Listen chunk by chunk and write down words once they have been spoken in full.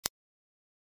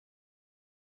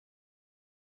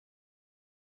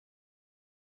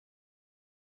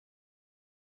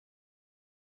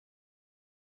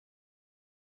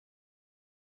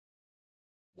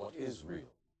what is real?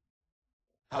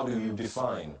 How do you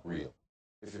define real?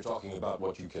 If you're talking about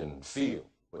what you can feel,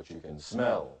 what you can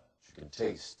smell, what you can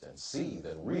taste and see,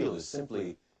 then real is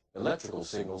simply electrical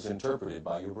signals interpreted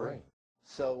by your brain.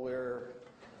 So we're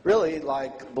really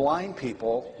like blind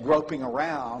people groping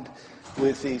around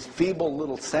with these feeble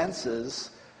little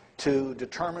senses to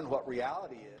determine what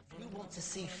reality is. If you want to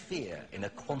see fear in a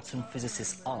quantum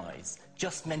physicist's eyes,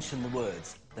 just mention the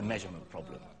words, the measurement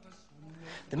problem.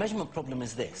 The measurement problem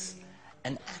is this: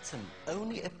 an atom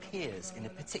only appears in a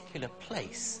particular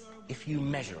place if you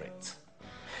measure it.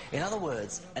 In other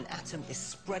words, an atom is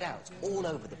spread out all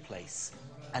over the place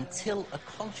until a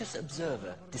conscious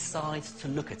observer decides to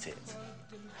look at it.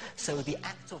 So the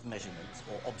act of measurement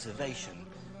or observation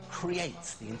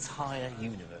creates the entire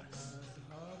universe.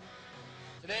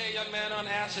 Today, a young man on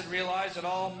acid realized that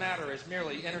all matter is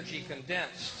merely energy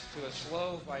condensed to a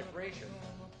slow vibration,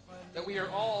 that we are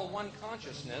all one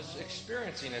consciousness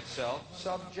experiencing itself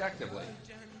subjectively.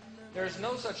 There is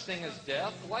no such thing as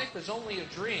death. Life is only a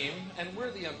dream, and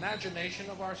we're the imagination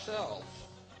of ourselves.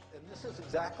 And this is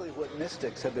exactly what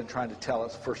mystics have been trying to tell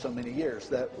us for so many years,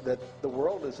 that the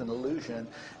world is an illusion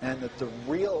and that the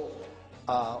real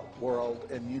world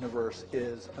and universe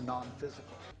is a non-physical.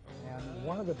 And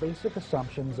one of the basic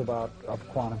assumptions of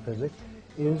quantum physics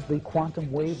is the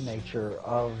quantum wave nature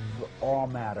of all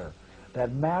matter.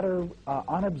 That matter,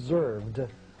 unobserved,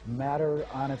 matter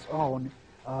on its own,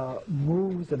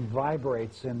 moves and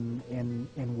vibrates in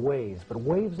waves. But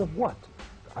waves of what?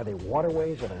 Are they water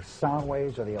waves? Are they sound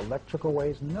waves? Are they electrical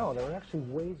waves? No, they're actually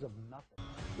waves of nothing.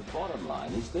 The bottom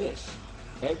line is this: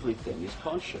 everything is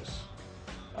conscious.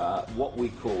 What we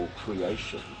call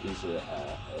creation is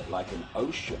like an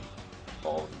ocean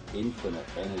of infinite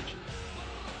energy,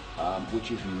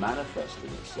 which is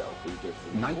manifesting itself in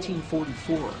different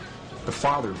 1944, the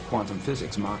father of quantum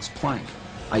physics, Max Planck,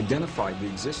 identified the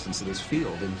existence of this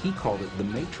field, and he called it the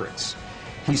matrix.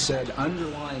 He said,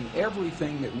 underlying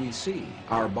everything that we see,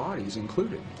 our bodies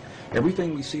included,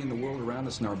 everything we see in the world around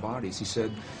us in our bodies, he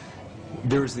said,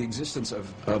 there's the existence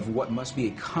of what must be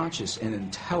a conscious and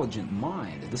intelligent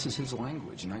mind. This is his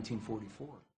language in 1944.